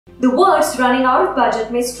The words running out of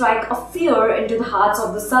budget may strike a fear into the hearts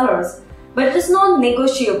of the sellers, but it is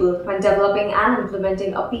non-negotiable when developing and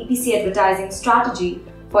implementing a PPC advertising strategy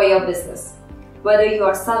for your business. Whether you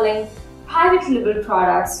are selling private label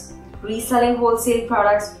products, reselling wholesale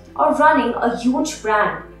products, or running a huge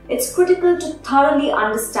brand, it's critical to thoroughly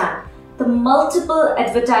understand the multiple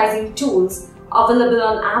advertising tools available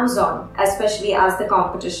on Amazon, especially as the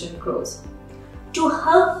competition grows. To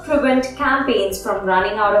help prevent campaigns from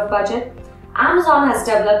running out of budget, Amazon has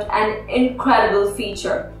developed an incredible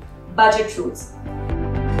feature, budget rules.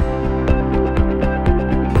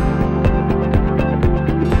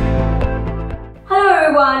 Hello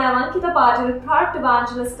everyone, I'm Ankita Patil, Product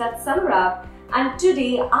Evangelist at SellerApp, and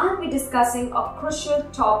today I'll be discussing a crucial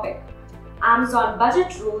topic, Amazon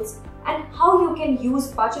budget rules and how you can use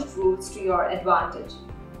budget rules to your advantage.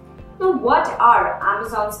 Now, what are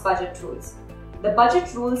Amazon's budget rules? The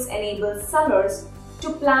budget rules enable sellers to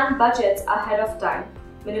plan budgets ahead of time,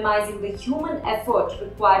 minimizing the human effort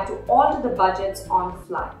required to alter the budgets on the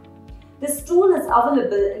fly. This tool is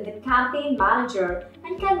available in the Campaign Manager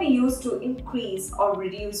and can be used to increase or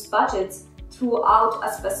reduce budgets throughout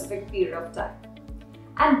a specific period of time.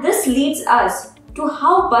 And this leads us to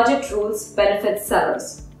how budget rules benefit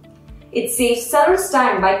sellers. It saves sellers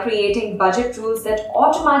time by creating budget rules that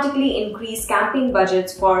automatically increase campaign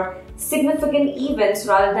budgets for significant events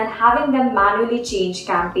rather than having them manually change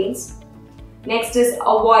campaigns. Next is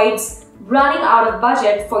avoids running out of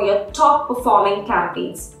budget for your top performing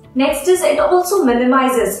campaigns. Next is it also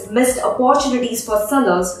minimizes missed opportunities for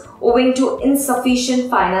sellers owing to insufficient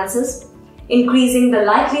finances, increasing the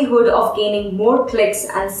likelihood of gaining more clicks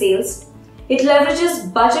and sales. It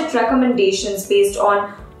leverages budget recommendations based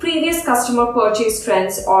on previous customer purchase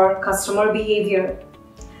trends or customer behavior.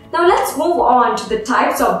 Now let's move on to the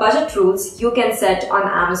types of budget rules you can set on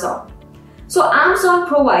Amazon. So Amazon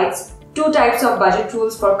provides two types of budget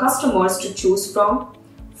rules for customers to choose from.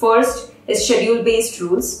 First is schedule-based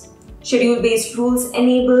rules. Schedule-based rules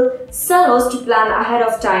enable sellers to plan ahead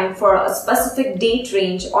of time for a specific date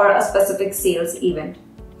range or a specific sales event.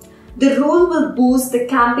 The rule will boost the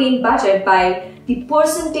campaign budget by the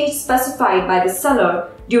percentage specified by the seller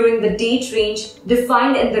during the date range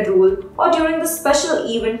defined in the rule or during the special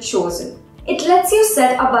event chosen. It lets you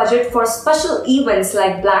set a budget for special events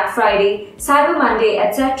like Black Friday, Cyber Monday,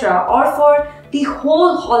 etc. or for the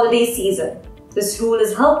whole holiday season. This rule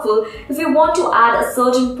is helpful if you want to add a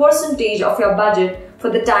certain percentage of your budget for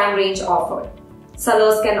the time range offered.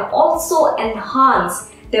 Sellers can also enhance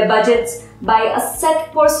their budgets by a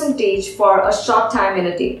set percentage for a short time in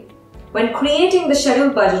a day. When creating the schedule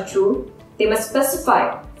budget rule, they must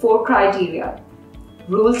specify 4 criteria: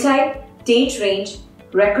 rule type, date range,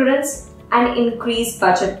 recurrence, and increased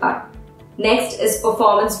budget by. Next is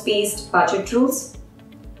performance-based budget rules.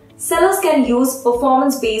 Sellers can use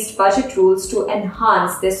performance-based budget rules to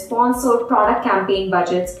enhance their sponsored product campaign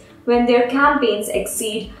budgets when their campaigns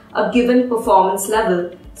exceed a given performance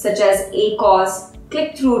level, such as ACoS,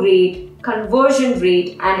 click-through rate, conversion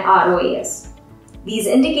rate, and ROAS. These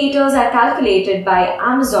indicators are calculated by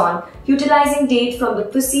Amazon utilizing data from the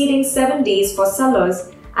preceding 7 days for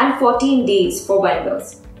sellers and 14 days for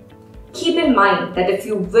vendors. Keep in mind that if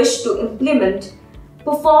you wish to implement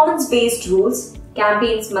performance-based rules,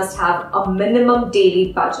 campaigns must have a minimum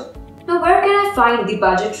daily budget. Now, where can I find the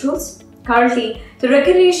budget rules? Currently, the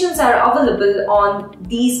regulations are available on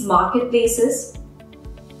these marketplaces.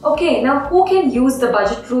 Okay, now who can use the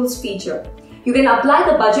budget rules feature? You can apply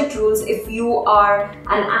the budget rules if you are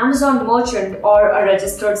an Amazon merchant or a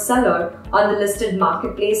registered seller on the listed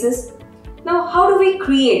marketplaces. Now, how do we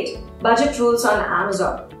create budget rules on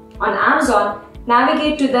Amazon? On Amazon,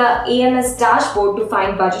 navigate to the AMS dashboard to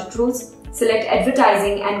find budget rules, select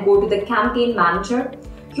advertising and go to the Campaign Manager.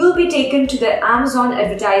 You'll be taken to the Amazon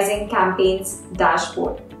Advertising Campaigns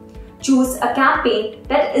dashboard. Choose a campaign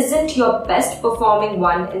that isn't your best performing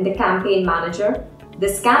one in the Campaign Manager.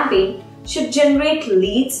 This campaign should generate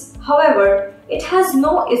leads, however, it has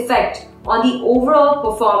no effect on the overall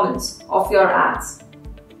performance of your ads.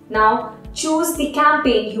 Now, choose the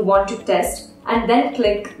campaign you want to test and then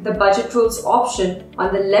click the budget rules option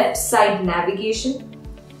on the left side navigation.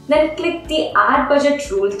 Then click the Add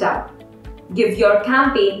Budget Rule tab. Give your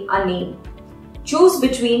campaign a name. Choose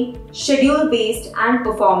between schedule-based and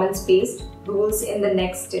performance-based rules in the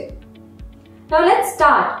next step. Now let's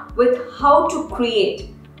start with how to create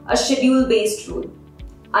a schedule-based rule.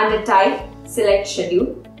 Under Type, select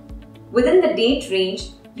Schedule. Within the date range,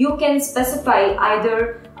 you can specify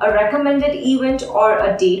either a recommended event or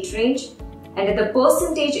a date range. Enter the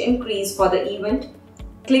percentage increase for the event.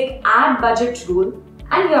 Click Add Budget Rule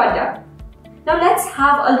and you're done. Now let's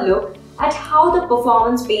have a look at how the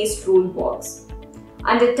performance-based rule works.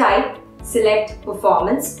 Under type, select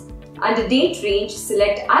performance. Under date range,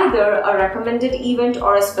 select either a recommended event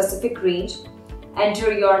or a specific range.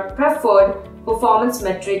 Enter your preferred performance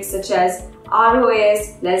metrics such as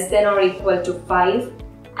ROAS less than or equal to 5,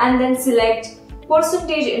 and then select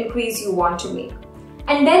percentage increase you want to make.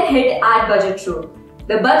 And then hit add budget rule.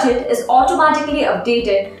 The budget is automatically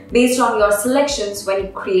updated based on your selections when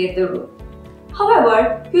you create the rule.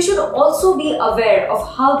 However, you should also be aware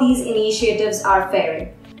of how these initiatives are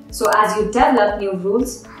faring. So as you develop new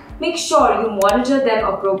rules, make sure you monitor them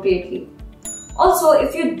appropriately. Also,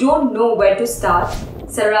 if you don't know where to start,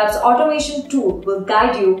 SellerApp's automation tool will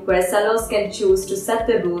guide you where sellers can choose to set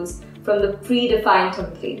the rules from the predefined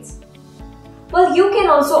templates. Well, you can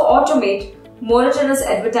also automate monotonous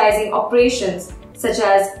advertising operations such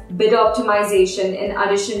as bid optimization in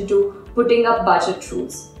addition to putting up budget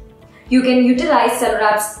rules. You can utilize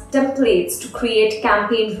SellerApp's templates to create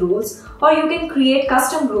campaign rules, or you can create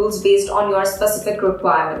custom rules based on your specific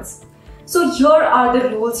requirements. So here are the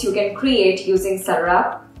rules you can create using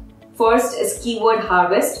SellerApp. First is keyword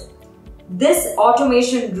harvest. This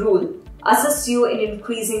automation rule assists you in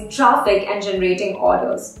increasing traffic and generating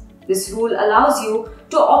orders. This rule allows you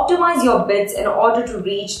to optimize your bids in order to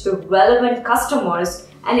reach the relevant customers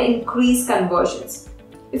and increase conversions.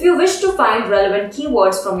 If you wish to find relevant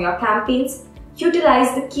keywords from your campaigns,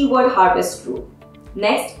 utilize the keyword harvest rule.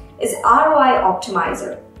 Next is ROI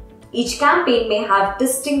optimizer. Each campaign may have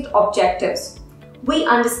distinct objectives. We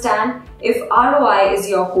understand if ROI is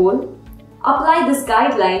your goal, apply this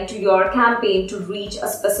guideline to your campaign to reach a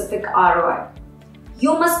specific ROI.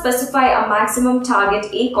 You must specify a maximum target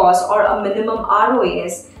ACoS or a minimum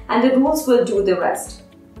ROAS, and the rules will do the rest.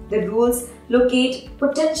 The rules locate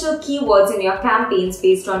potential keywords in your campaigns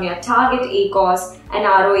based on your target ACoS and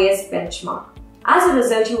ROAS benchmark. As a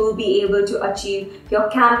result, you will be able to achieve your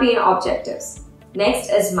campaign objectives. Next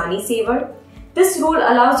is money saver. This rule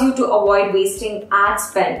allows you to avoid wasting ad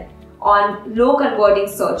spend on low converting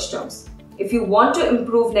search terms. If you want to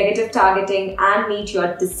improve negative targeting and meet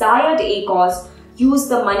your desired ACoS, use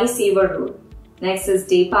the money saver rule. Next is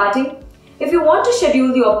day parting. If you want to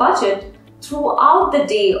schedule your budget throughout the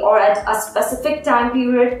day or at a specific time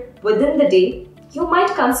period within the day, you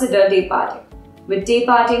might consider day parting. With day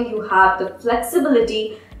parting, you have the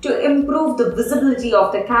flexibility to improve the visibility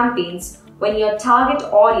of the campaigns when your target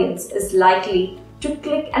audience is likely to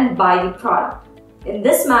click and buy the product. In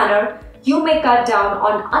this manner, you may cut down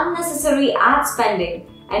on unnecessary ad spending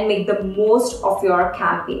and make the most of your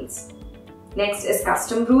campaigns. Next is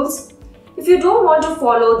custom rules. If you don't want to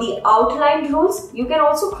follow the outlined rules, you can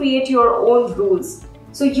also create your own rules.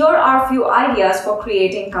 So here are a few ideas for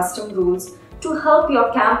creating custom rules to help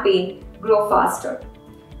your campaign grow faster.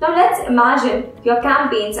 Now let's imagine your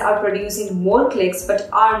campaigns are producing more clicks but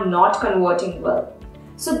are not converting well.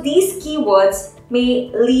 So these keywords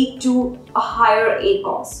may lead to a higher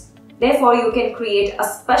ACoS. Therefore, you can create a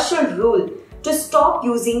special rule to stop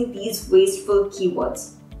using these wasteful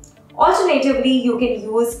keywords. Alternatively, you can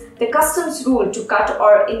use the customs rule to cut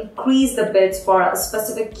or increase the bids for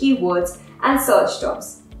specific keywords and search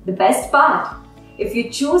terms. The best part, if you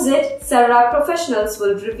choose it, SellerApp professionals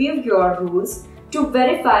will review your rules to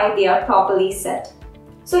verify they are properly set.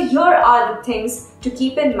 So here are the things to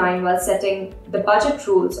keep in mind while setting the budget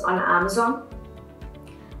rules on Amazon.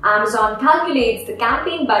 Amazon calculates the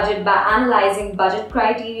campaign budget by analyzing budget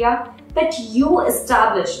criteria that you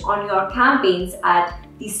establish on your campaigns at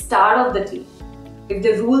the start of the day. If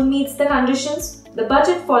the rule meets the conditions, the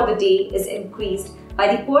budget for the day is increased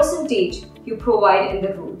by the percentage you provide in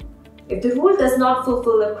the rule. If the rule does not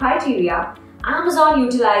fulfill the criteria, Amazon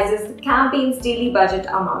utilizes the campaign's daily budget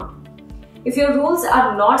amount. If your rules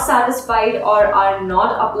are not satisfied or are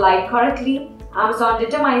not applied correctly, Amazon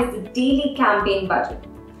determines the daily campaign budget.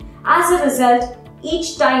 As a result,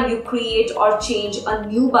 each time you create or change a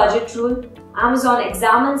new budget rule, Amazon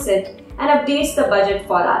examines it and updates the budget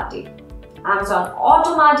for that day. Amazon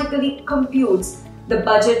automatically computes the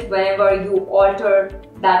budget whenever you alter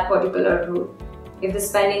that particular rule. If the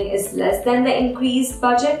spending is less than the increased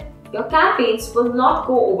budget, your campaigns will not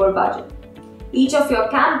go over budget. Each of your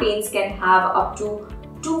campaigns can have up to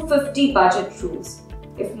 250 budget rules.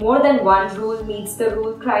 If more than one rule meets the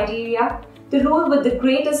rule criteria, the rule with the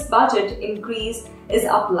greatest budget increase is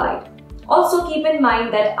applied. Also keep in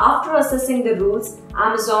mind that after assessing the rules,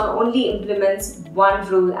 Amazon only implements one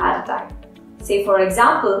rule at a time. Say for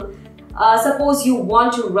example, suppose you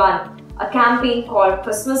want to run a campaign called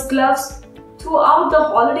Christmas Gloves throughout the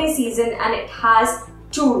holiday season and it has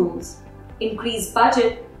two rules. Increase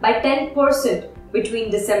budget by 10%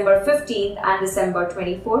 between December 15th and December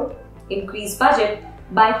 24th. Increase budget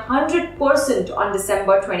by 100% on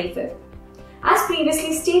December 25th. As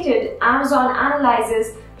previously stated, Amazon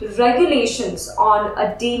analyzes the regulations on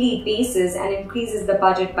a daily basis and increases the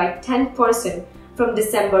budget by 10% from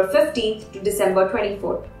December 15th to December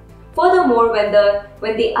 24th. Furthermore,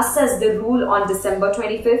 when they assess the rule on December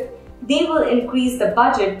 25th, they will increase the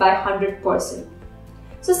budget by 100%.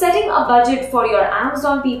 So setting a budget for your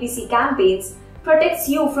Amazon PPC campaigns protects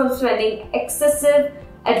you from spending excessive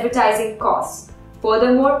advertising costs.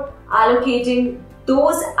 Furthermore, allocating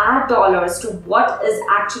those ad dollars to what is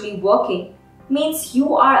actually working means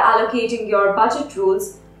you are allocating your budget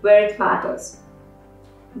rules where it matters.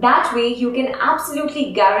 That way, you can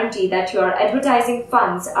absolutely guarantee that your advertising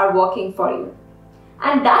funds are working for you.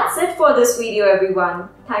 And that's it for this video, everyone.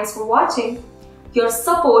 Thanks for watching. Your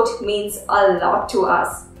support means a lot to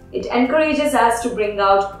us. It encourages us to bring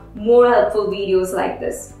out more helpful videos like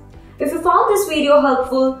this. If you found this video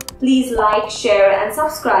helpful, please like, share, and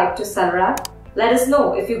subscribe to SellerApp. Let us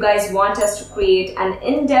know if you guys want us to create an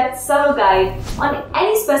in-depth seller guide on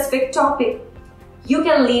any specific topic. You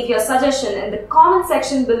can leave your suggestion in the comment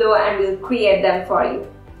section below and we'll create them for you.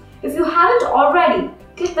 If you haven't already,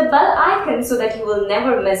 click the bell icon so that you will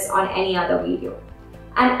never miss on any other video.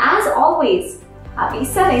 And as always, happy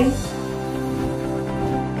selling!